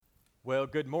Well,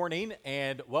 good morning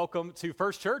and welcome to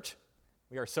First Church.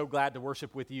 We are so glad to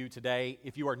worship with you today.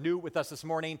 If you are new with us this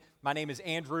morning, my name is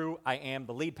Andrew. I am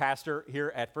the lead pastor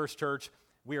here at First Church.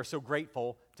 We are so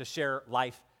grateful to share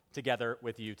life together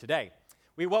with you today.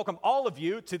 We welcome all of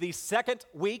you to the second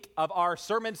week of our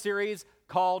sermon series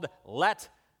called Let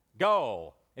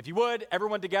Go. If you would,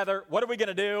 everyone together, what are we going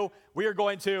to do? We are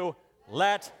going to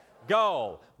let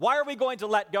go. Why are we going to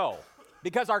let go?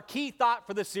 Because our key thought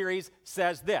for this series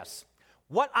says this: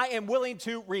 what I am willing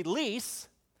to release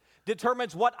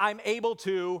determines what I'm able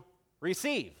to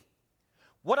receive.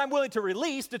 What I'm willing to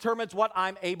release determines what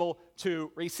I'm able to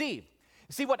receive.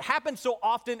 See, what happens so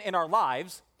often in our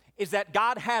lives is that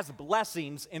God has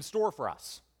blessings in store for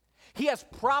us. He has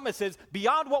promises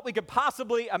beyond what we could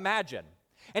possibly imagine,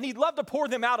 and He'd love to pour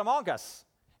them out among us,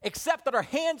 except that our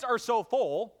hands are so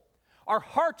full, our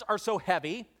hearts are so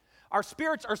heavy, our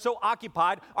spirits are so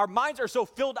occupied, our minds are so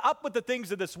filled up with the things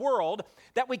of this world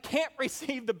that we can't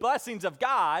receive the blessings of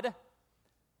God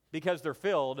because they're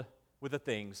filled with the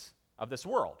things of this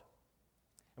world.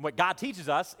 And what God teaches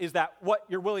us is that what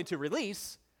you're willing to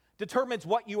release determines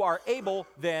what you are able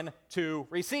then to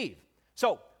receive.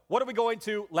 So, what are we going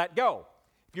to let go?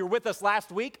 If you were with us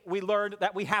last week, we learned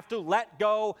that we have to let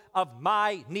go of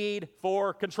my need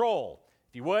for control.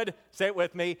 If you would, say it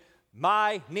with me: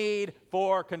 my need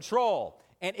for control.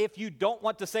 And if you don't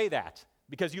want to say that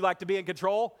because you like to be in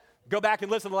control, go back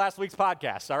and listen to last week's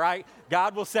podcast, all right?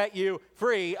 God will set you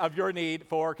free of your need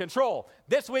for control.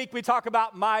 This week, we talk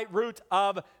about my root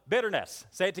of bitterness.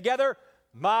 Say it together: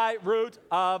 my root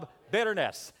of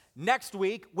bitterness. Next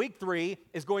week, week 3,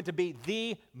 is going to be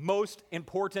the most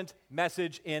important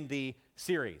message in the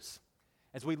series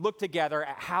as we look together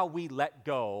at how we let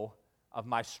go of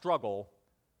my struggle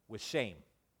with shame.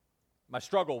 My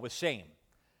struggle with shame.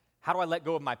 How do I let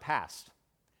go of my past?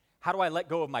 How do I let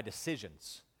go of my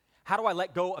decisions? How do I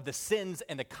let go of the sins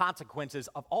and the consequences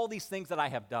of all these things that I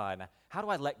have done? How do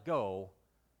I let go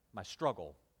my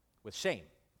struggle with shame?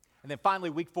 And then finally,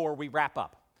 week 4, we wrap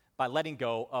up by letting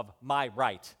go of my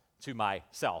right to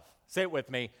myself. Say it with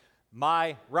me: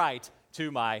 my right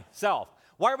to myself.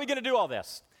 Why are we going to do all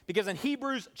this? Because in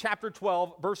Hebrews chapter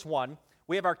 12, verse 1,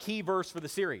 we have our key verse for the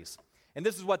series. And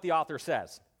this is what the author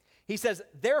says. He says,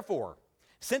 "Therefore,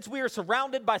 since we are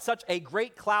surrounded by such a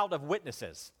great cloud of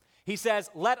witnesses," he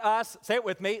says, let us, say it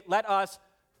with me, let us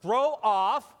throw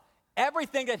off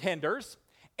everything that hinders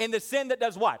and the sin that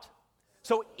does what?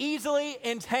 So easily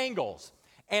entangles,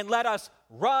 and let us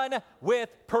run with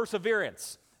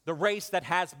perseverance the race that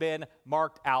has been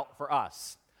marked out for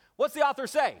us. What's the author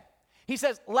say? He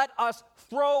says, let us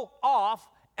throw off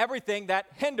everything that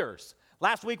hinders.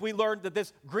 Last week we learned that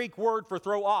this Greek word for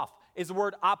throw off is the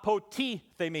word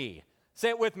apotithemi. Say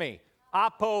it with me: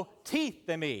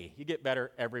 apotithemi. You get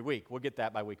better every week. We'll get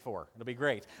that by week 4. It'll be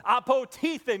great.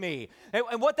 Apotithemi.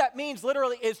 And what that means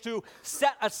literally is to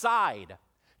set aside,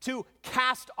 to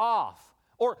cast off,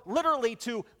 or literally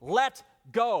to let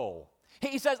go.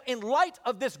 He says, in light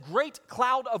of this great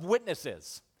cloud of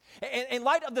witnesses, in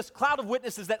light of this cloud of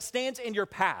witnesses that stands in your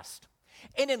past,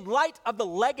 and in light of the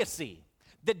legacy,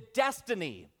 the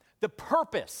destiny, the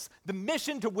purpose, the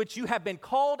mission to which you have been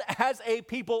called as a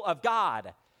people of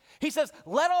God, he says,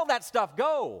 let all that stuff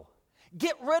go.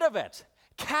 Get rid of it.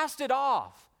 Cast it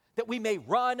off, that we may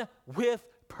run with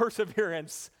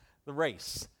perseverance the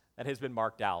race that has been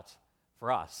marked out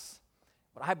for us.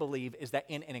 What I believe is that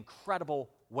in an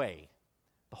incredible way,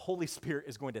 the Holy Spirit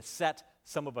is going to set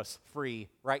some of us free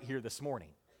right here this morning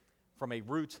from a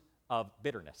root of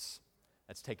bitterness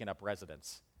that's taken up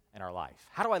residence in our life.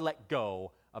 How do I let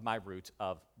go of my root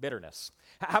of bitterness?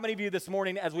 How many of you this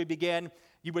morning, as we begin,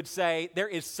 you would say, there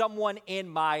is someone in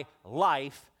my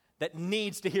life that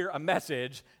needs to hear a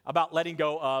message about letting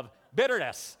go of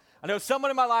bitterness? I know someone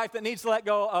in my life that needs to let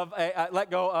go of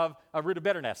a root of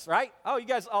bitterness, right? Oh, you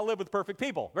guys all live with perfect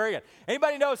people. Very good.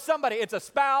 Anybody know somebody? It's a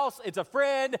spouse, it's a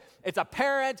friend, it's a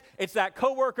parent, it's that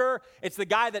coworker, it's the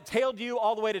guy that tailed you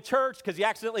all the way to church because you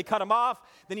accidentally cut him off.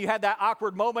 Then you had that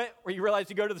awkward moment where you realized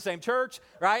you go to the same church,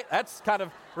 right? That's kind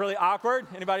of really awkward.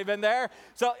 Anybody been there?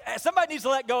 So somebody needs to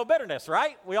let go of bitterness,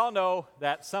 right? We all know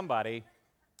that somebody.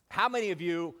 How many of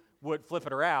you would flip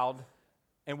it around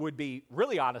and would be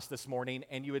really honest this morning,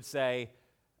 and you would say,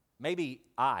 maybe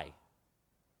I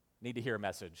need to hear a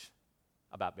message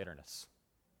about bitterness.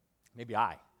 Maybe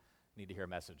I need to hear a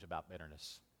message about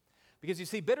bitterness. Because you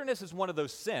see, bitterness is one of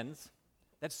those sins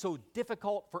that's so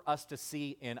difficult for us to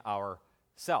see in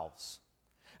ourselves.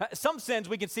 Some sins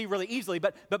we can see really easily,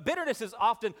 but bitterness is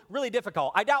often really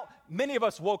difficult. I doubt many of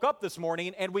us woke up this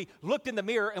morning and we looked in the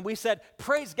mirror and we said,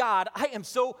 praise God, I am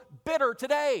so bitter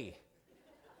today.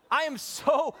 I am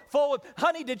so full of,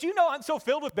 honey, did you know I'm so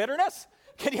filled with bitterness?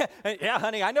 Yeah,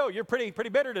 honey, I know you're pretty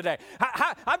bitter today.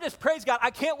 I'm just, praise God,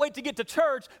 I can't wait to get to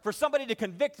church for somebody to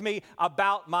convict me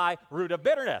about my root of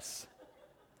bitterness.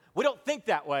 We don't think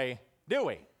that way, do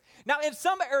we? Now, in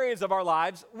some areas of our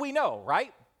lives, we know,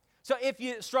 right? So if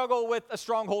you struggle with a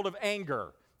stronghold of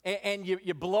anger and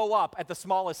you blow up at the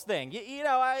smallest thing,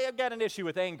 I've got an issue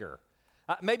with anger.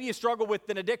 Maybe you struggle with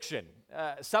an addiction,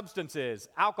 substances,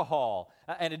 alcohol,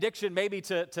 an addiction maybe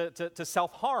to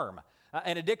self-harm,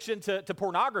 an addiction to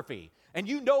pornography. And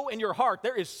you know in your heart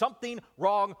there is something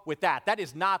wrong with that. That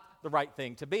is not the right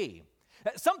thing to be.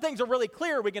 Some things are really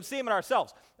clear. We can see them in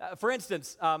ourselves. For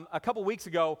instance, a couple weeks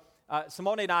ago,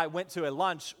 Simone and I went to a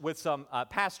lunch with some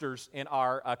pastors in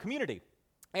our community.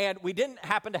 And we didn't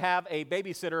happen to have a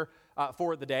babysitter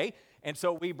for the day. And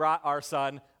so we brought our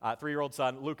son, 3-year-old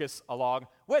son, Lucas, along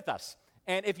with us.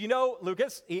 And if you know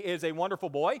Lucas, he is a wonderful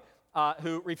boy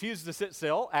who refuses to sit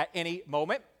still at any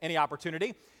moment, any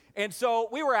opportunity. And so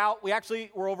we were out. We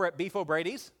actually were over at Beef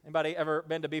O'Brady's. Anybody ever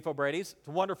been to Beef O'Brady's? It's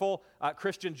a wonderful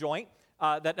Christian joint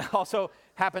that also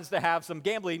happens to have some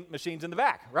gambling machines in the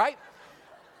back, right?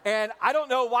 And I don't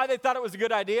know why they thought it was a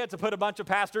good idea to put a bunch of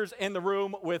pastors in the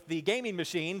room with the gaming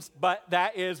machines, but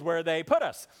that is where they put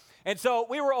us. And so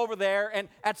we were over there, and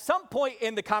at some point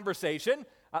in the conversation,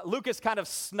 Lucas kind of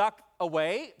snuck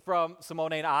away from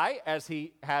Simone and I, as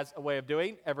he has a way of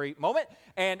doing every moment.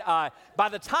 And by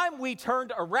the time we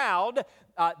turned around,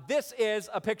 this is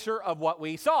a picture of what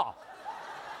we saw.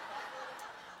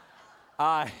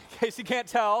 In case you can't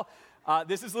tell,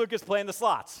 this is Lucas playing the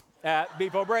slots at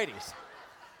Beef O'Brady's.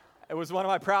 It was one of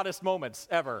my proudest moments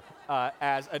ever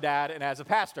as a dad and as a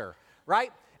pastor,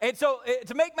 right? And so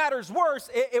to make matters worse,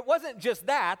 it wasn't just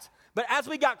that, but as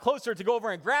we got closer to go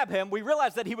over and grab him, we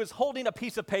realized that he was holding a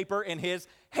piece of paper in his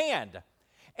hand.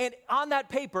 And on that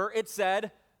paper, it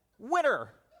said, winner.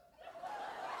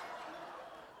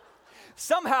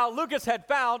 Somehow, Lucas had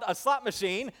found a slot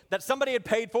machine that somebody had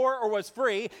paid for or was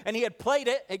free, and he had played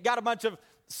it. It got a bunch of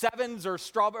sevens or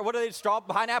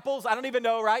pineapples? I don't even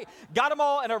know, right? Got them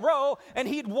all in a row, and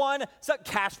he'd won some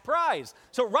cash prize.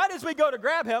 So right as we go to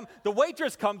grab him, the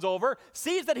waitress comes over,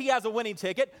 sees that he has a winning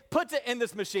ticket, puts it in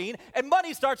this machine, and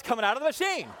money starts coming out of the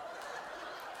machine.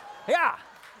 Yeah.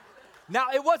 Now,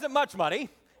 it wasn't much money.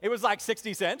 It was like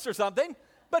 60 cents or something,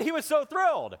 but he was so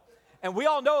thrilled. And we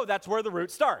all know that's where the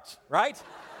root starts, right?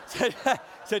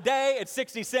 Today, it's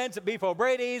 60 cents at Beef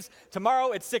O'Brady's.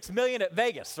 Tomorrow, it's $6 million at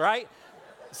Vegas, right?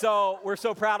 So we're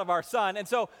so proud of our son. And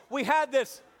so we had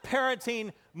this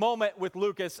parenting moment with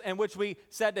Lucas in which we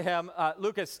said to him,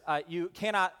 Lucas, you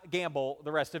cannot gamble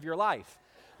the rest of your life.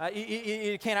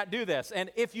 You cannot do this. And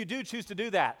if you do choose to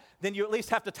do that, then you at least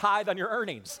have to tithe on your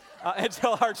earnings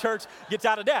until our church gets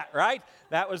out of debt, right?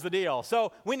 That was the deal.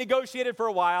 So we negotiated for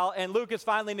a while, and Lucas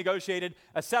finally negotiated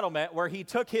a settlement where he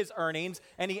took his earnings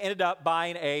and he ended up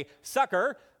buying a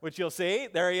sucker, which you'll see.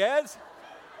 There he is.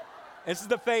 This is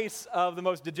the face of the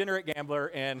most degenerate gambler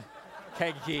in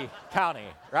Kankakee County,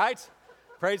 right?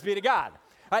 Praise be to God.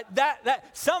 Right, that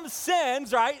some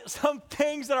sins, right, some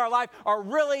things in our life are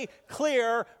really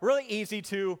clear, really easy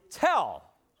to tell.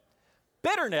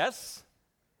 Bitterness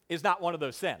is not one of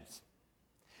those sins.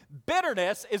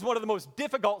 Bitterness is one of the most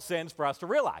difficult sins for us to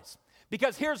realize.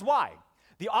 Because here's why.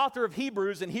 The author of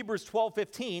Hebrews, in Hebrews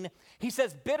 12:15, he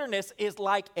says bitterness is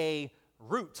like a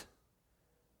root.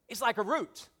 It's like a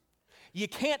root. You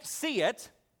can't see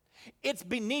it. It's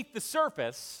beneath the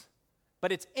surface,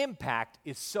 but its impact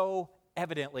is so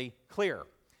evidently clear.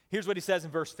 Here's what he says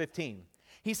in verse 15.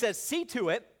 He says, see to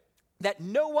it that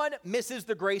no one misses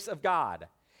the grace of God,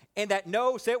 and that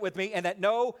say it with me, and that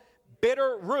no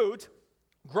bitter root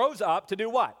grows up to do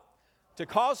what? To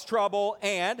cause trouble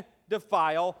and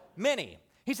defile many.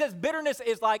 He says bitterness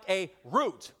is like a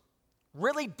root,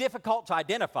 really difficult to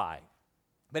identify,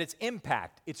 but its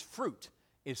impact, its fruit,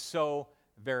 is so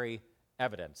very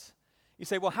evident. You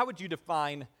say, well, how would you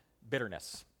define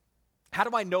bitterness? How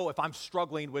do I know if I'm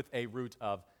struggling with a root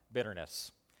of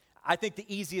bitterness? I think the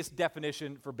easiest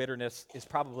definition for bitterness is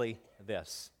probably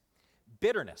this.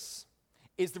 Bitterness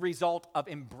is the result of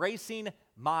embracing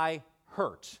my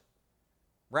hurt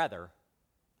rather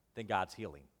than God's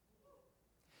healing.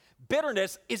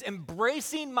 Bitterness is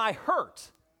embracing my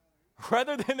hurt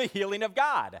rather than the healing of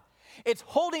God. It's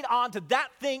holding on to that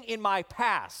thing in my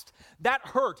past, that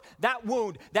hurt, that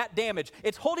wound, that damage.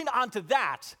 It's holding on to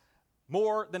that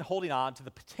more than holding on to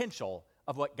the potential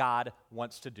of what God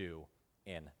wants to do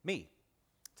in me.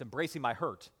 It's embracing my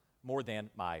hurt more than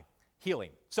my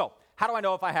healing. So, how do I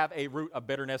know if I have a root of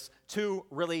bitterness? Two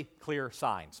really clear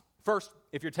signs. First,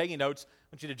 if you're taking notes,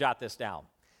 I want you to jot this down.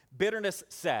 Bitterness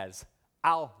says,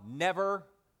 I'll never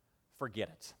forget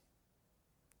it.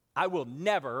 I will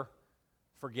never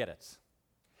forget it.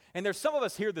 And there's some of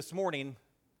us here this morning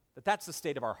that's the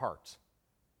state of our heart.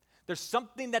 There's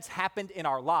something that's happened in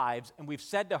our lives, and we've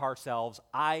said to ourselves,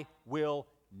 I will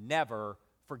never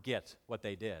forget what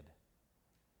they did.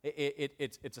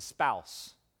 It's a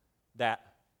spouse that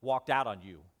walked out on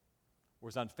you,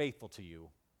 was unfaithful to you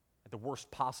at the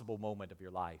worst possible moment of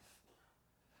your life.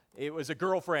 It was a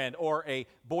girlfriend or a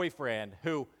boyfriend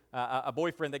a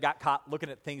boyfriend that got caught looking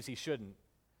at things he shouldn't.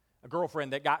 A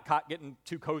girlfriend that got caught getting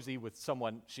too cozy with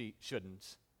someone she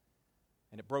shouldn't.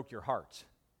 And it broke your heart.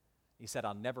 He said,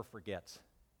 I'll never forget.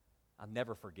 I'll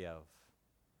never forgive.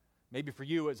 Maybe for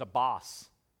you, it was a boss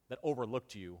that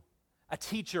overlooked you, a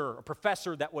teacher, a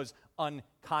professor that was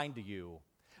unkind to you.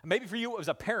 Maybe for you, it was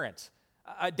a parent,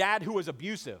 a dad who was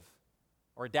abusive,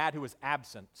 or a dad who was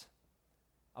absent,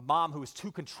 a mom who was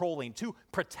too controlling, too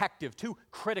protective, too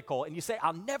critical. And you say,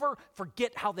 I'll never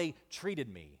forget how they treated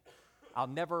me. I'll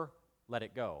never let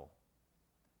it go.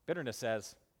 Bitterness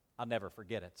says, I'll never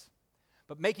forget it.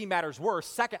 But making matters worse,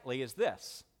 secondly, is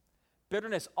this.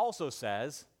 Bitterness also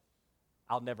says,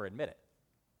 I'll never admit it.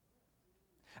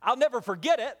 I'll never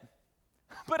forget it,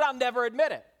 but I'll never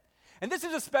admit it. And this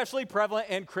is especially prevalent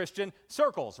in Christian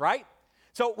circles, right?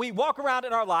 So we walk around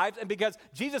in our lives, and because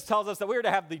Jesus tells us that we are to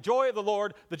have the joy of the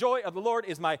Lord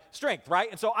is my strength,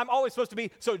 right? And so I'm always supposed to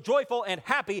be so joyful and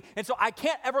happy, and so I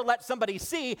can't ever let somebody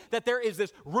see that there is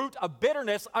this root of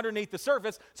bitterness underneath the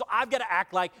surface, so I've got to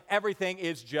act like everything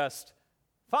is just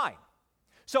fine.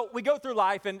 So we go through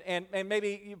life, and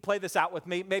maybe you play this out with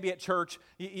me, maybe at church,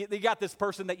 you got this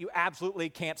person that you absolutely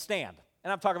can't stand.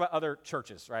 And I'm talking about other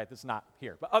churches, right? That's not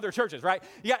here, but other churches, right?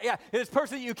 Yeah, this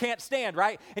person that you can't stand,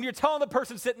 right? And you're telling the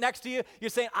person sitting next to you,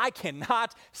 you're saying, I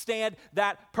cannot stand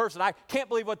that person. I can't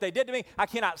believe what they did to me. I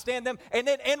cannot stand them. And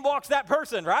then in walks that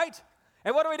person, right?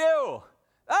 And what do?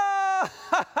 Oh,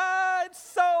 it's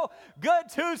so good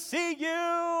to see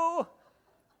you.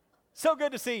 So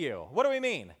good to see you. What do we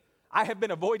mean? I have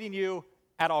been avoiding you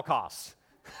at all costs.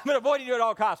 I've been avoiding you at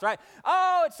all costs, right?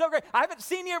 Oh, it's so great. I haven't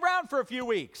seen you around for a few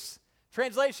weeks.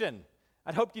 Translation,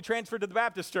 I'd hoped you transferred to the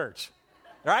Baptist church,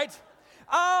 right?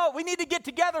 Oh, we need to get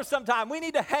together sometime. We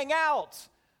need to hang out,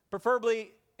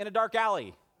 preferably in a dark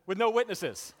alley with no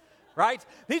witnesses, right?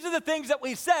 These are the things that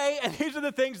we say, and these are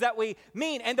the things that we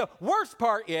mean. And the worst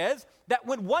part is that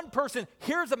when one person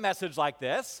hears a message like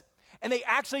this, and they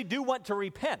actually do want to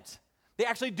repent, they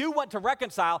actually do want to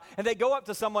reconcile, and they go up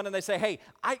to someone and they say, hey,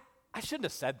 I shouldn't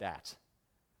have said that.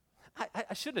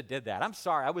 I shouldn't have did that. I'm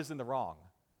sorry, I was in the wrong.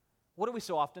 What do we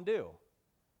so often do?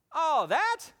 Oh,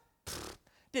 that?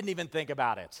 Didn't even think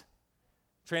about it.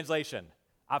 Translation,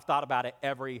 I've thought about it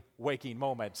every waking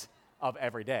moment of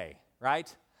every day,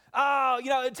 right? Oh,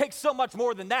 it takes so much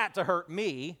more than that to hurt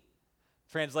me.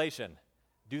 Translation,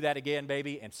 do that again,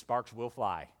 baby, and sparks will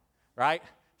fly, right?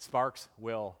 Sparks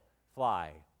will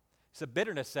fly. So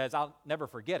bitterness says, I'll never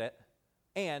forget it,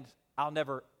 and I'll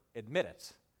never admit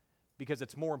it, because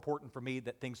it's more important for me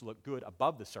that things look good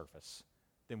above the surface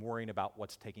than worrying about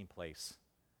what's taking place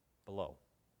below.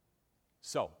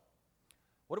 So,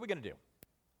 what are we going to do?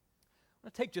 I'm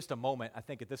going to take just a moment, I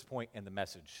think, at this point in the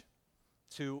message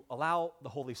to allow the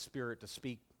Holy Spirit to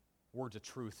speak words of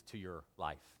truth to your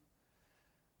life.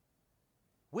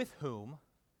 With whom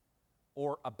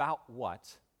or about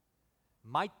what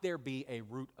might there be a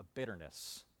root of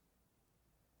bitterness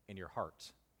in your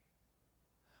heart?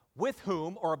 With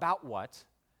whom or about what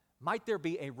might there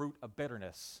be a root of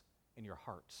bitterness in your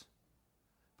heart?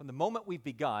 From the moment we've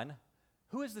begun,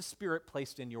 who has the Spirit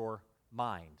placed in your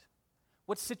mind?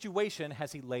 What situation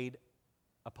has He laid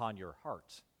upon your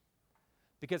heart?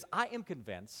 Because I am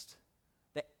convinced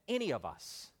that any of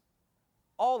us,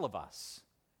 all of us,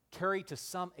 carry to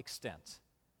some extent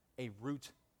a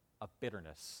root of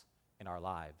bitterness in our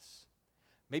lives.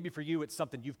 Maybe for you, it's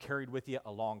something you've carried with you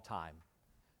a long time.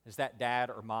 Is that dad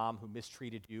or mom who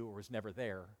mistreated you or was never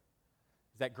there?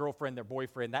 Is that girlfriend, their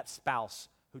boyfriend, that spouse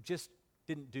who just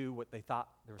didn't do what they thought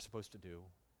they were supposed to do?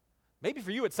 Maybe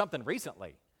for you, it's something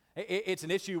recently. It's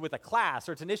an issue with a class,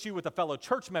 or it's an issue with a fellow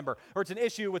church member, or it's an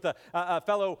issue with a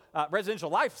fellow residential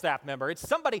life staff member. It's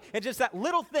somebody, and just that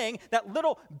little thing, that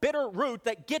little bitter root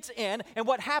that gets in, and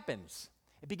what happens?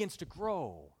 It begins to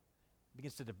grow, it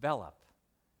begins to develop,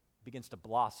 it begins to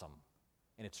blossom,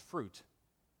 and its fruit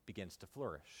begins to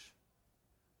flourish.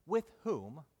 With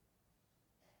whom,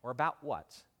 or about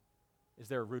what, is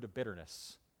there a root of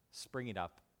bitterness springing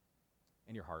up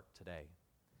in your heart today?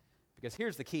 Because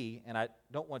here's the key, and I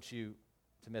don't want you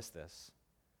to miss this.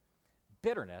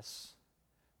 Bitterness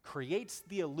creates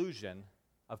the illusion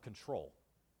of control.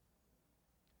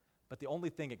 but the only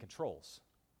thing it controls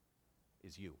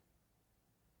is you.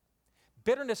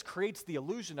 Bitterness creates the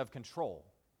illusion of control.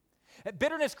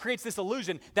 Bitterness creates this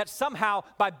illusion that somehow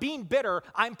by being bitter,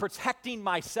 I'm protecting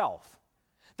myself,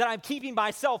 that I'm keeping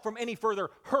myself from any further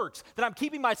hurts, that I'm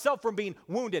keeping myself from being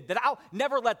wounded, that I'll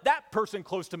never let that person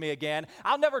close to me again.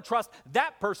 I'll never trust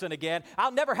that person again.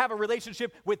 I'll never have a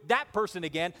relationship with that person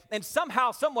again. And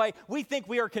somehow, some way, we think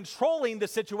we are controlling the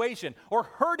situation or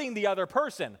hurting the other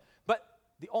person. But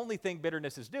the only thing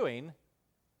bitterness is doing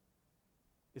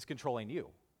is controlling you.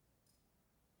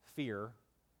 Fear,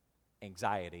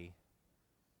 anxiety,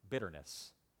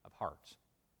 bitterness of heart.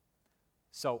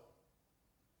 So,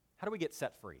 how do we get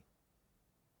set free?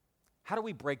 How do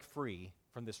we break free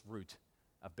from this root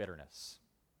of bitterness?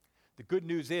 The good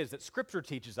news is that Scripture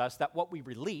teaches us that what we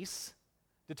release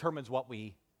determines what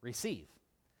we receive.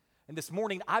 And this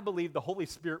morning, I believe the Holy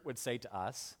Spirit would say to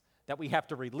us that we have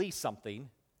to release something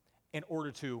in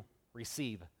order to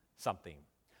receive something.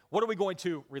 What are we going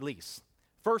to release?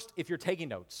 First, if you're taking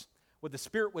notes, what the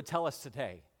Spirit would tell us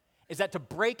today is that to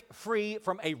break free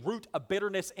from a root of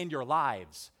bitterness in your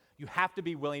lives, you have to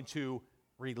be willing to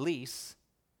release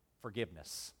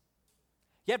forgiveness.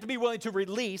 You have to be willing to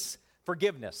release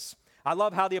forgiveness. I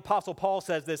love how the Apostle Paul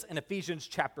says this in Ephesians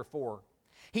chapter 4.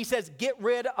 He says, get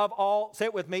rid of all, say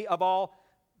it with me, of all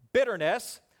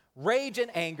bitterness, rage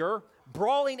and anger,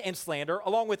 brawling and slander,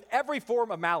 along with every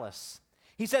form of malice.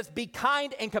 He says, be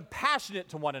kind and compassionate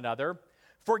to one another,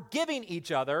 forgiving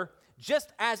each other,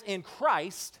 just as in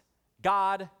Christ,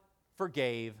 God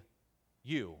forgave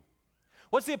you.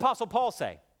 What's the Apostle Paul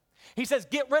say? He says,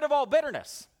 get rid of all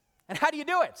bitterness. And how do you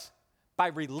do it? By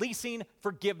releasing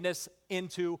forgiveness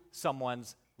into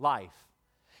someone's life.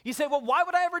 You say, well, why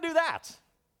would I ever do that?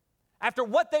 After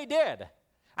what they did,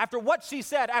 after what she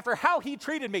said, after how he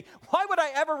treated me, why would I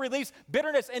ever release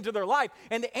bitterness into their life?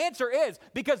 And the answer is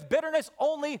because bitterness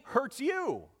only hurts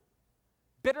you.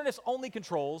 Bitterness only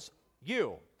controls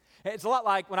you. It's a lot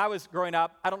like when I was growing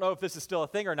up, I don't know if this is still a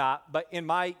thing or not, but in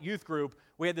my youth group,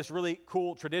 we had this really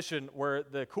cool tradition where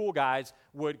the cool guys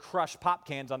would crush pop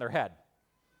cans on their head.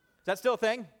 Is that still a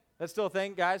thing? That's still a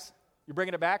thing, guys? You're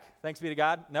bringing it back? Thanks be to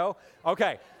God? No?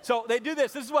 Okay. So they do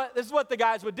this. This is what the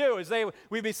guys would do is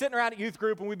we'd be sitting around at youth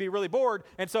group and we'd be really bored,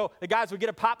 and so the guys would get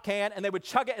a pop can and they would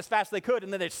chug it as fast as they could,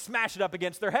 and then they'd smash it up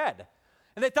against their head.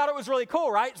 And they thought it was really cool,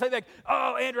 right? So they'd be like,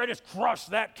 oh, Andrew, I just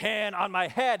crushed that can on my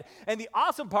head. And the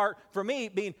awesome part for me,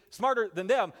 being smarter than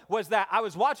them, was that I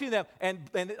was watching them, and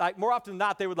like more often than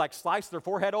not, they would like slice their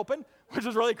forehead open, which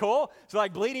was really cool. So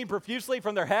like bleeding profusely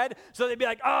from their head. So they'd be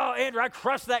like, oh, Andrew, I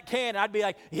crushed that can. And I'd be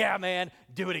like, yeah, man,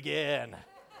 do it again.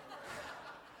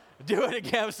 Do it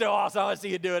again. It's so awesome. I want to see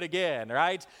you do it again,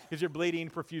 right? Because you're bleeding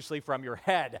profusely from your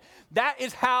head. That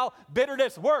is how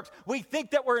bitterness works. We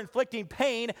think that we're inflicting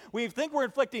pain. We think we're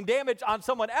inflicting damage on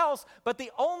someone else, but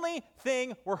the only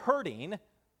thing we're hurting,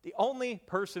 the only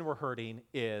person we're hurting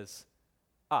is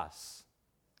us.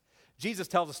 Jesus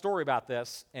tells a story about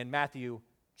this in Matthew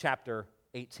chapter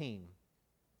 18.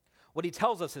 What he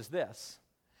tells us is this.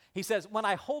 He says, when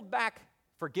I hold back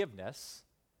forgiveness,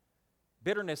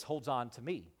 bitterness holds on to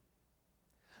me.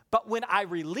 But when I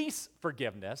release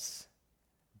forgiveness,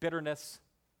 bitterness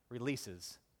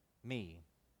releases me.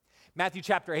 Matthew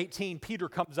chapter 18, Peter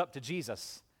comes up to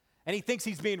Jesus, and he thinks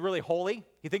he's being really holy.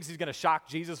 He thinks he's going to shock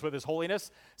Jesus with his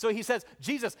holiness. So he says,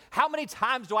 Jesus, how many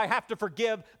times do I have to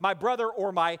forgive my brother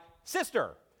or my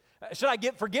sister? Should I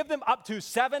forgive them up to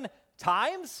 7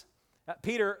 times?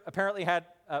 Peter apparently had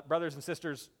brothers and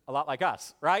sisters a lot like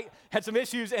us, right? Had some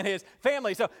issues in his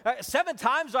family. So 7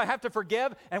 times do I have to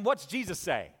forgive? And what's Jesus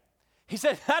say? He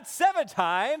said, not 7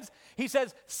 times. He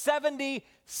says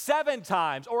 77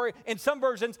 times, or in some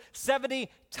versions, 70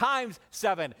 times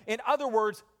 7. In other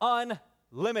words,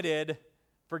 unlimited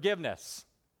forgiveness.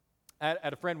 I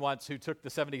had a friend once who took the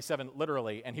 77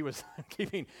 literally, and he was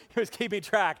keeping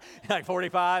track, like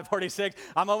 45, 46.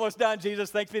 I'm almost done,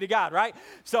 Jesus, thanks be to God, right?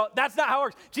 So that's not how it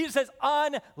works. Jesus says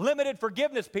unlimited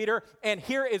forgiveness, Peter, and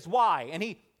here is why. And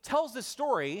he tells this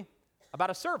story about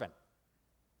a servant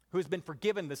who has been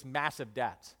forgiven this massive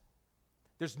debt.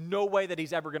 There's no way that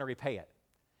he's ever going to repay it.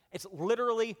 It's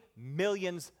literally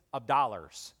millions of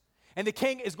dollars. And the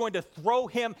king is going to throw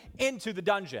him into the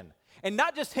dungeon. And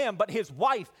not just him, but his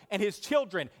wife and his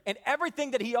children and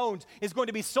everything that he owns is going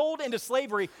to be sold into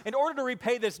slavery in order to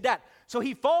repay this debt. So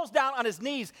he falls down on his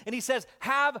knees and he says,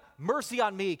 have mercy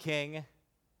on me, king,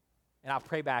 and I'll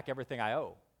pay back everything I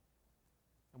owe.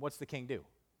 And what's the king do?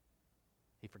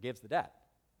 He forgives the debt.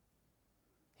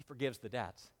 He forgives the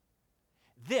debt.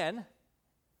 Then,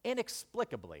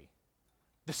 inexplicably,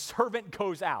 the servant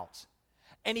goes out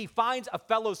and he finds a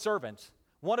fellow servant,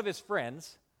 one of his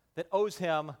friends, that owes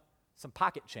him some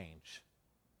pocket change,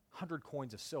 100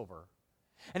 coins of silver.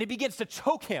 And he begins to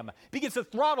choke him, begins to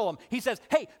throttle him. He says,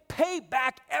 hey, pay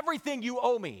back everything you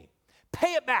owe me.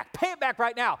 Pay it back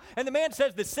right now. And the man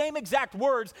says the same exact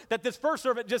words that this first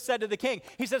servant just said to the king.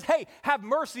 He says, hey, have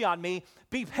mercy on me,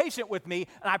 be patient with me,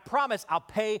 and I promise I'll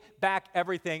pay back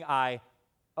everything I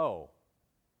owe.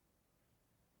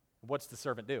 What's the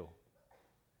servant do?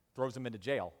 Throws him into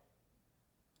jail.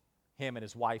 Him and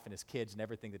his wife and his kids and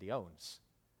everything that he owns,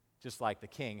 just like the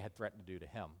king had threatened to do to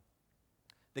him.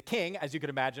 The king, as you could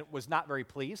imagine, was not very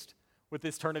pleased with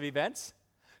this turn of events.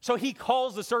 So he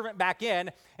calls the servant back in,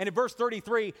 and in verse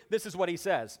 33, this is what he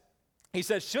says. He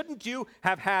says, shouldn't you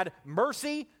have had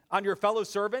mercy on your fellow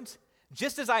servant,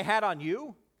 just as I had on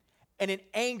you? And in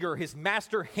anger, his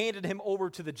master handed him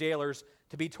over to the jailers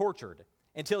to be tortured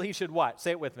until he should what? Say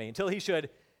it with me. Until he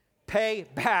should pay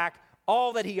back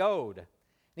all that he owed. And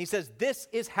he says, this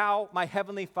is how my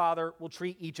heavenly Father will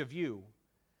treat each of you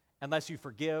unless you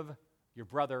forgive your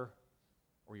brother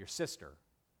or your sister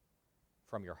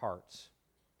from your hearts.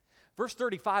 Verse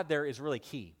 35 there is really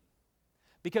key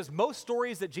because most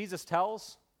stories that Jesus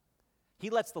tells, he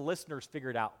lets the listeners figure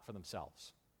it out for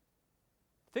themselves.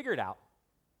 Figure it out.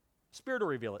 Spirit will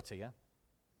reveal it to you.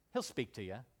 He'll speak to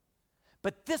you.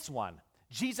 But this one,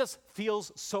 Jesus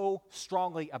feels so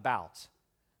strongly about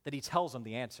that he tells them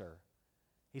the answer.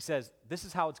 He says, this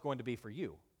is how it's going to be for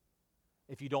you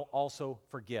if you don't also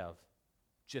forgive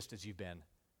just as you've been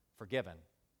forgiven.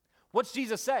 What's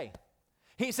Jesus say?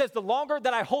 He says, the longer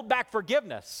that I hold back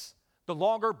forgiveness, the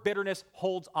longer bitterness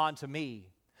holds on to me.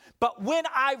 But when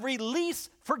I release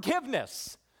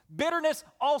forgiveness, bitterness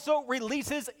also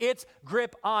releases its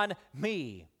grip on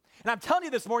me. And I'm telling you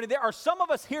this morning, there are some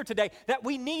of us here today that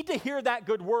we need to hear that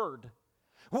good word.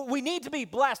 We need to be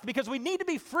blessed because we need to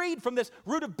be freed from this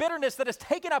root of bitterness that has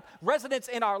taken up residence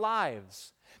in our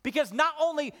lives. Because not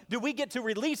only do we get to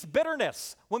release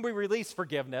bitterness when we release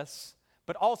forgiveness,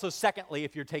 but also, secondly,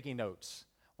 if you're taking notes,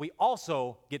 we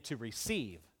also get to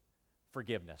receive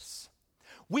forgiveness.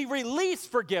 We release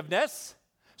forgiveness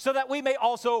so that we may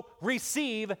also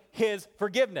receive his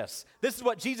forgiveness. This is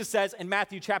what Jesus says in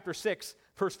Matthew chapter 6,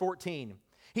 verse 14.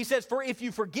 He says, for if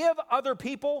you forgive other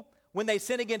people when they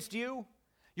sin against you,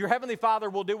 your heavenly Father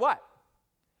will do what?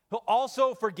 He'll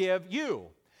also forgive you.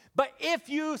 But if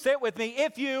you, say it with me,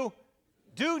 if you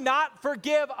do not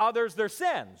forgive others their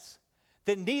sins,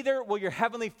 then neither will your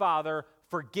heavenly Father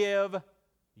forgive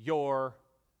your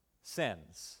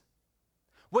sins.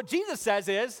 What Jesus says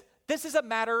is, this is a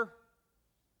matter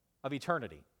of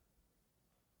eternity.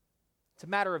 It's a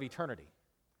matter of eternity.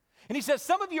 And he says,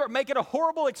 some of you are making a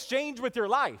horrible exchange with your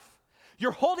life.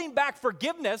 You're holding back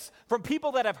forgiveness from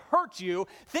people that have hurt you,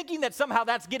 thinking that somehow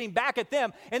that's getting back at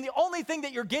them. And the only thing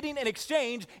that you're getting in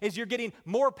exchange is you're getting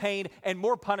more pain and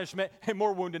more punishment and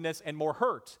more woundedness and more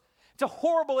hurt. It's a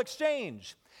horrible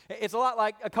exchange. It's a lot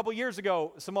like a couple years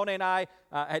ago, Simone and I,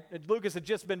 Lucas had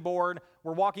just been born.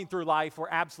 We're walking through life. We're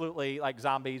absolutely like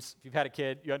zombies. If you've had a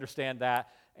kid, you understand that.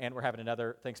 And we're having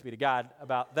another, thanks be to God,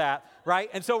 about that, right?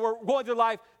 And so we're going through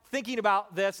life thinking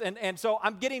about this. And so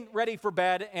I'm getting ready for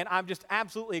bed, and I'm just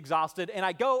absolutely exhausted. And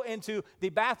I go into the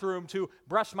bathroom to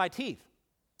brush my teeth.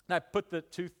 And I put the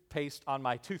toothpaste on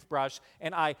my toothbrush,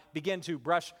 and I begin to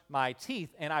brush my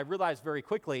teeth. And I realize very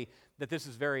quickly that this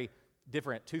is very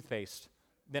different toothpaste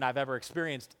than I've ever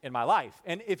experienced in my life.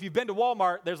 And if you've been to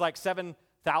Walmart, there's like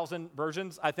 7,000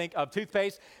 versions, I think, of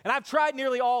toothpaste. And I've tried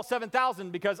nearly all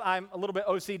 7,000 because I'm a little bit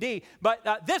OCD.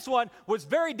 But this one was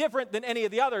very different than any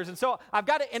of the others. And so I've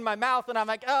got it in my mouth, and I'm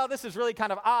like, oh, this is really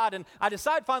kind of odd. And I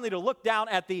decide finally to look down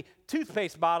at the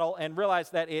toothpaste bottle and realize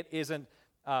that it isn't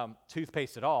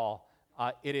toothpaste at all.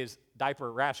 It is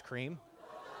diaper rash cream.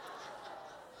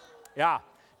 Yeah,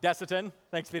 Desitin,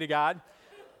 thanks be to God.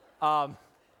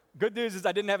 Good news is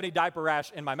I didn't have any diaper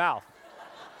rash in my mouth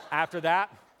after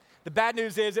that. The bad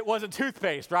news is it wasn't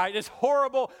toothpaste, right? It's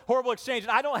horrible, horrible exchange.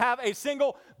 And I don't have a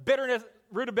single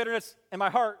root of bitterness in my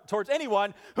heart towards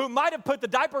anyone who might have put the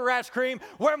diaper rash cream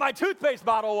where my toothpaste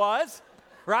bottle was,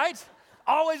 right?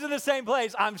 Always in the same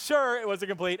place. I'm sure it was a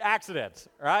complete accident,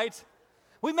 right?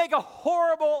 We make a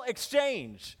horrible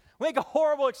exchange. We make a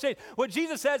horrible exchange. What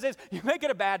Jesus says is you make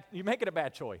it a bad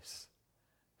choice.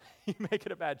 You make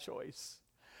it a bad choice.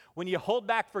 When you hold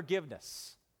back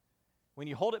forgiveness, when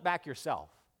you hold it back yourself,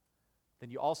 then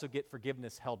you also get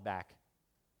forgiveness held back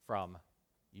from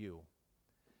you.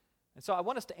 And so I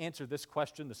want us to answer this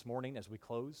question this morning as we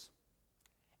close.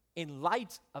 In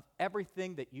light of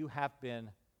everything that you have been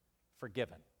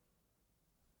forgiven,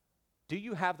 do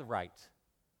you have the right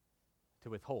to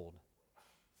withhold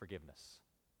forgiveness?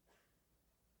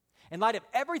 In light of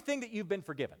everything that you've been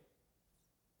forgiven,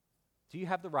 Do you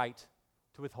have the right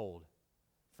to withhold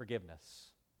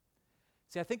forgiveness?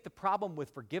 See, I think the problem with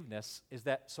forgiveness is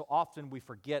that so often we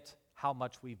forget how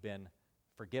much we've been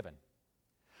forgiven.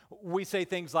 We say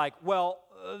things like, well,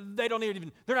 they're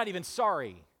not even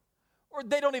sorry, or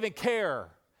they don't even care,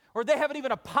 or they haven't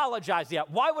even apologized yet.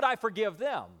 Why would I forgive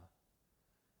them?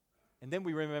 And then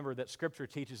we remember that Scripture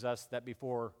teaches us that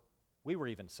before we were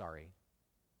even sorry,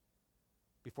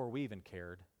 before we even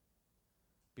cared,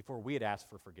 before we had asked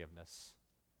for forgiveness,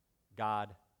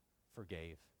 God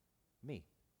forgave me.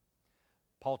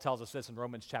 Paul tells us this in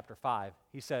Romans chapter 5.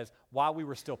 He says, while we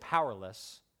were still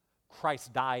powerless,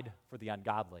 Christ died for the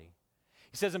ungodly.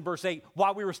 He says in verse 8,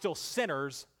 while we were still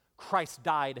sinners, Christ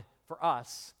died for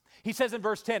us. He says in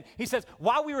verse 10, he says,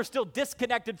 while we were still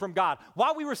disconnected from God,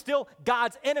 while we were still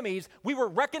God's enemies, we were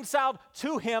reconciled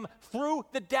to him through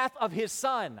the death of his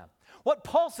Son. What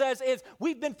Paul says is,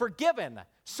 we've been forgiven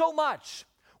so much.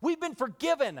 We've been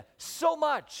forgiven so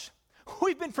much.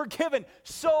 We've been forgiven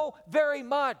so very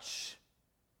much.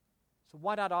 So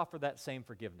why not offer that same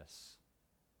forgiveness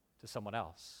to someone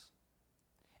else?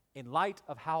 In light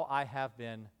of how I have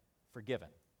been forgiven,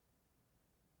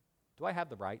 do I have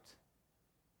the right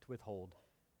to withhold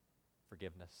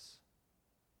forgiveness?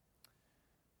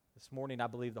 This morning, I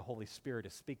believe the Holy Spirit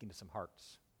is speaking to some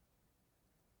hearts.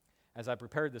 As I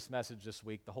prepared this message this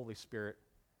week, the Holy Spirit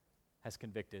has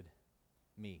convicted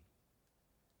me.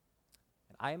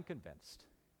 And I am convinced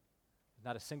there's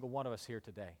not a single one of us here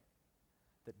today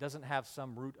that doesn't have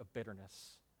some root of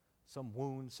bitterness, some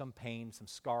wound, some pain, some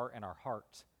scar in our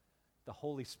heart. The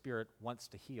Holy Spirit wants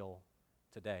to heal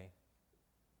today.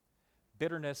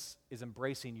 Bitterness is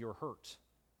embracing your hurt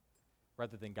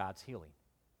rather than God's healing.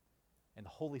 And the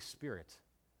Holy Spirit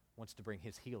wants to bring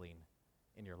his healing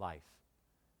in your life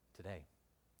today.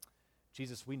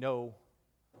 Jesus, we know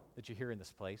that you're here in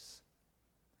this place.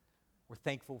 We're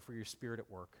thankful for your Spirit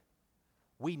at work.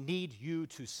 We need you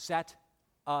to set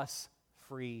us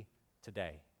free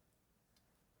today,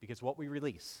 because what we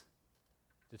release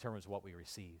determines what we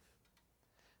receive.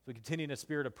 As we continue in a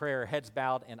spirit of prayer, heads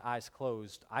bowed and eyes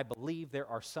closed, I believe there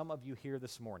are some of you here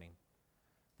this morning.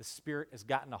 The Spirit has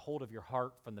gotten a hold of your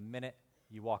heart from the minute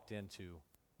you walked into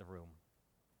the room.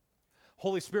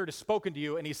 Holy Spirit has spoken to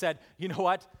you and he said, you know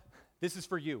what? This is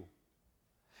for you.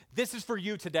 This is for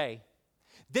you today.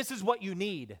 This is what you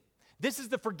need. This is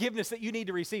the forgiveness that you need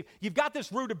to receive. You've got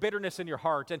this root of bitterness in your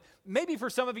heart, and maybe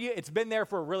for some of you, it's been there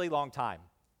for a really long time.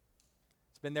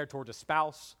 It's been there towards a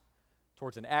spouse,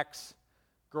 towards an ex,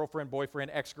 girlfriend, boyfriend,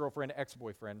 ex-girlfriend,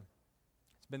 ex-boyfriend.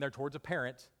 It's been there towards a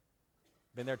parent,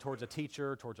 been there towards a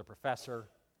teacher, towards a professor.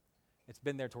 It's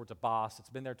been there towards a boss. It's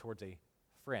been there towards a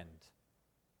friend.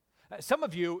 Some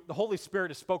of you, the Holy Spirit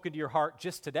has spoken to your heart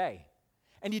just today,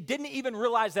 and you didn't even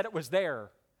realize that it was there.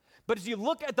 But as you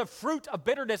look at the fruit of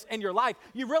bitterness in your life,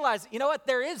 you realize, you know what,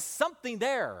 there is something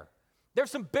there.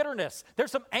 There's some bitterness,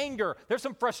 there's some anger, there's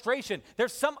some frustration,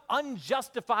 there's some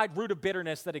unjustified root of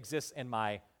bitterness that exists in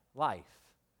my life.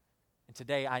 And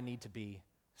today I need to be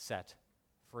set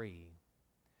free.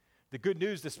 The good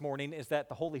news this morning is that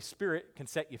the Holy Spirit can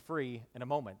set you free in a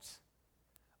moment.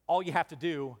 All you have to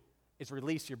do is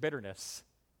release your bitterness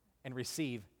and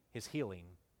receive his healing.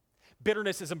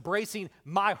 Bitterness is embracing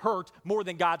my hurt more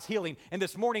than God's healing. And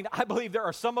this morning, I believe there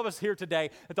are some of us here today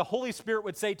that the Holy Spirit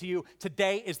would say to you,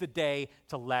 today is the day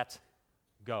to let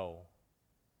go.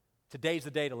 Today's the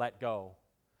day to let go.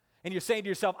 And you're saying to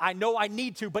yourself, I know I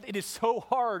need to, but it is so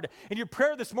hard. And your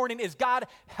prayer this morning is, God,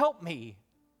 help me.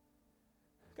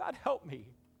 God, help me.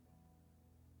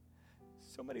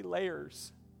 So many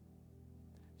layers.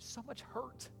 So much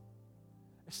hurt.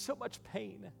 So much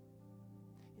pain.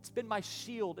 It's been my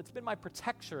shield. It's been my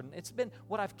protection. It's been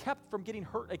what I've kept from getting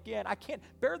hurt again. I can't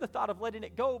bear the thought of letting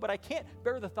it go, but I can't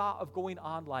bear the thought of going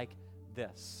on like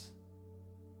this.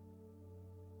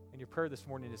 And your prayer this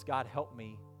morning is, God, help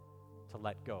me to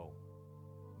let go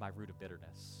my root of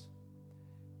bitterness.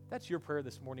 If that's your prayer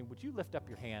this morning, would you lift up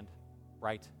your hand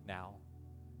right now?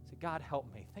 Say, God,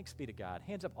 help me. Thanks be to God.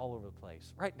 Hands up all over the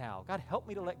place right now. God, help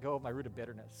me to let go of my root of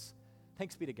bitterness.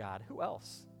 Thanks be to God. Who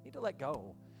else? I need to let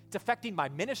go. It's affecting my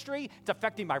ministry. It's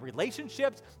affecting my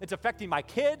relationships. It's affecting my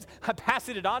kids. I'm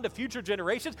passing it on to future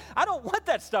generations. I don't want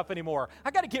that stuff anymore.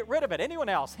 I got to get rid of it. Anyone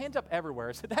else? Hands up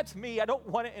everywhere. So that's me. I don't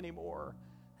want it anymore.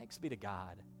 Thanks be to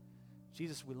God.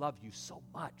 Jesus, we love you so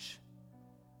much.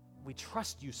 We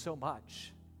trust you so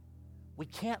much. We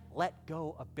can't let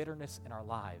go of bitterness in our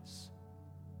lives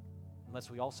unless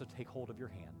we also take hold of your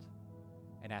hand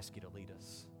and ask you to lead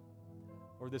us.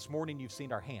 Lord, this morning you've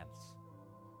seen our hands.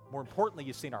 More importantly,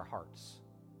 you've seen our hearts.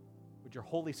 Would your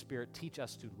Holy Spirit teach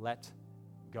us to let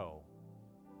go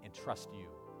and trust you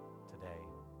today?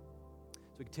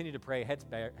 we continue to pray, heads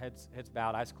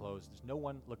bowed, eyes closed. There's no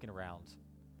one looking around.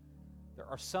 There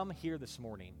are some here this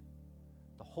morning.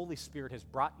 The Holy Spirit has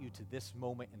brought you to this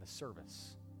moment in the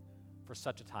service for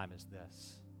such a time as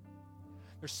this.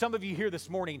 There's some of you here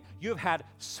this morning, you have had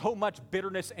so much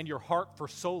bitterness in your heart for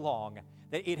so long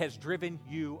that it has driven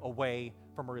you away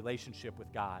from a relationship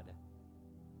with God.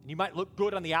 And you might look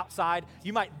good on the outside.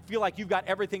 You might feel like you've got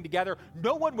everything together.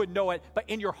 No one would know it, but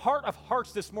in your heart of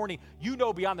hearts this morning, you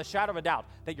know beyond the shadow of a doubt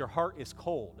that your heart is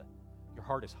cold. Your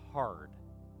heart is hard.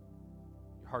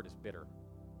 Your heart is bitter.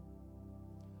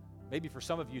 Maybe for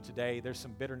some of you today, there's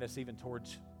some bitterness even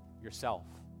towards yourself.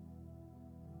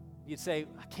 You'd say,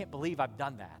 I can't believe I've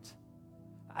done that.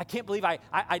 I can't believe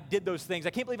I did those things. I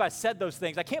can't believe I said those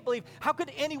things. I can't believe, how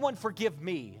could anyone forgive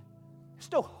me?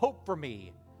 There's no hope for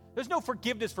me. There's no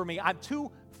forgiveness for me. I'm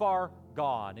too far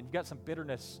gone. And you've got some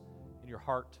bitterness in your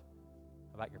heart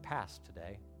about your past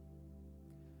today.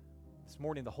 This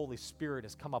morning, the Holy Spirit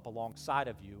has come up alongside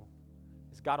of you.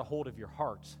 He's got a hold of your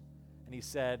heart. And he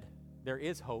said, there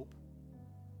is hope.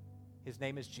 His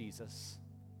name is Jesus.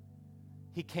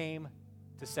 He came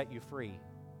to set you free.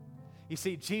 You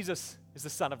see, Jesus is the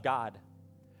Son of God,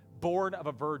 born of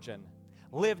a virgin,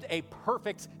 lived a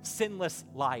perfect, sinless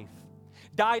life,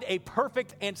 died a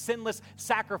perfect and sinless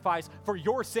sacrifice for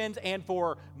your sins and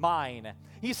for mine.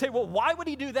 You say, well, why would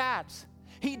he do that?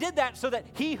 He did that so that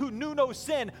he who knew no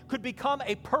sin could become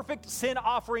a perfect sin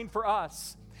offering for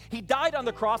us. He died on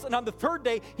the cross, and on the third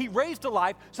day, he raised to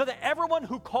life so that everyone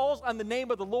who calls on the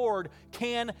name of the Lord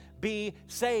can be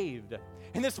saved.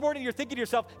 And this morning, you're thinking to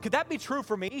yourself, could that be true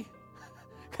for me?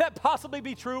 Could that possibly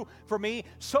be true for me?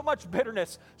 So much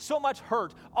bitterness, so much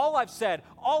hurt, all I've said,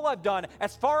 all I've done,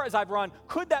 as far as I've run,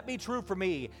 could that be true for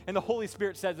me? And the Holy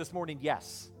Spirit says this morning,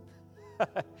 yes.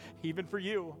 Even for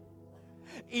you.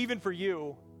 Even for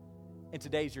you. And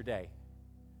today's your day.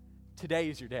 Today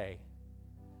is your day.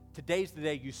 Today's the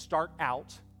day you start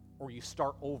out or you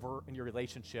start over in your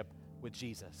relationship with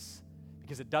Jesus.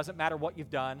 Because it doesn't matter what you've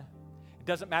done. It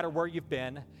doesn't matter where you've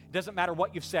been. It doesn't matter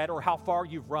what you've said or how far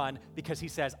you've run, because he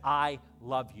says, I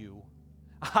love you.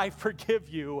 I forgive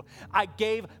you. I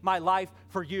gave my life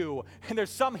for you. And there's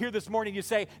some here this morning, you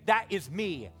say, that is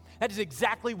me. That is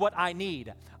exactly what I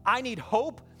need. I need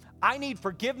hope. I need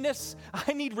forgiveness.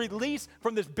 I need release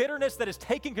from this bitterness that is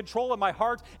taking control of my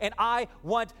heart, and I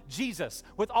want Jesus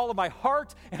with all of my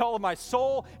heart and all of my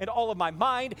soul and all of my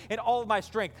mind and all of my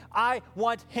strength. I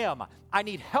want him. I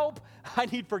need help. I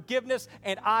need forgiveness,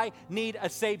 and I need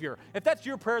a Savior. If that's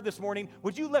your prayer this morning,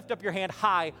 would you lift up your hand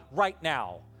high right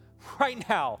now? Right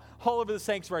now, all over the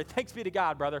sanctuary. Thanks be to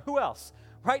God, brother. Who else?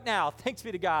 Right now, thanks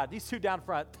be to God. These two down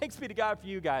front, thanks be to God for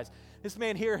you guys. This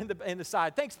man here in the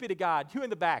side, thanks be to God. You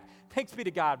in the back, thanks be to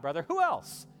God, brother. Who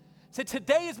else? Say,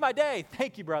 today is my day.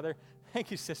 Thank you, brother. Thank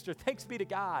you, sister. Thanks be to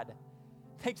God.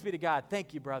 Thanks be to God.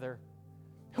 Thank you, brother.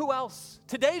 Who else?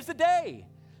 Today's the day.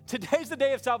 Today's the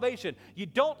day of salvation. You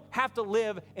don't have to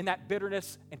live in that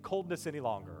bitterness and coldness any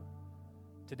longer.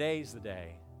 Today's the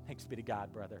day. Thanks be to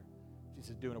God, brother.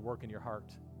 Jesus is doing a work in your heart.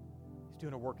 He's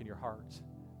doing a work in your heart.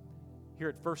 Here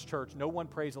at First Church, no one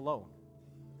prays alone.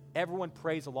 Everyone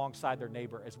prays alongside their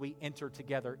neighbor as we enter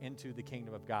together into the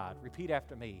kingdom of God. Repeat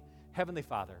after me. Heavenly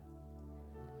Father,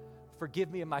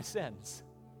 forgive me of my sins.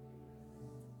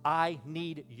 I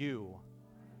need you.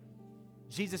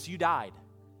 Jesus, you died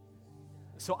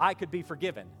so I could be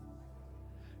forgiven.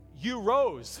 You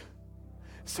rose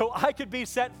so I could be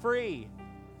set free.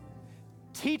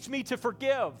 Teach me to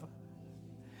forgive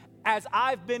as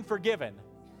I've been forgiven,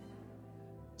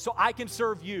 so I can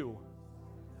serve you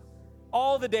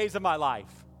all the days of my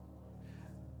life.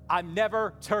 I'm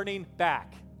never turning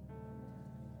back.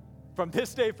 From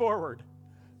this day forward,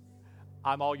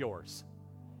 I'm all yours.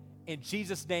 In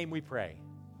Jesus' name we pray.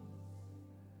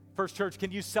 First Church,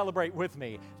 can you celebrate with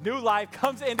me? New life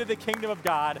comes into the kingdom of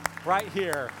God right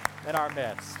here in our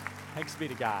midst. Thanks be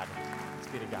to God. Thanks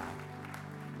be to God.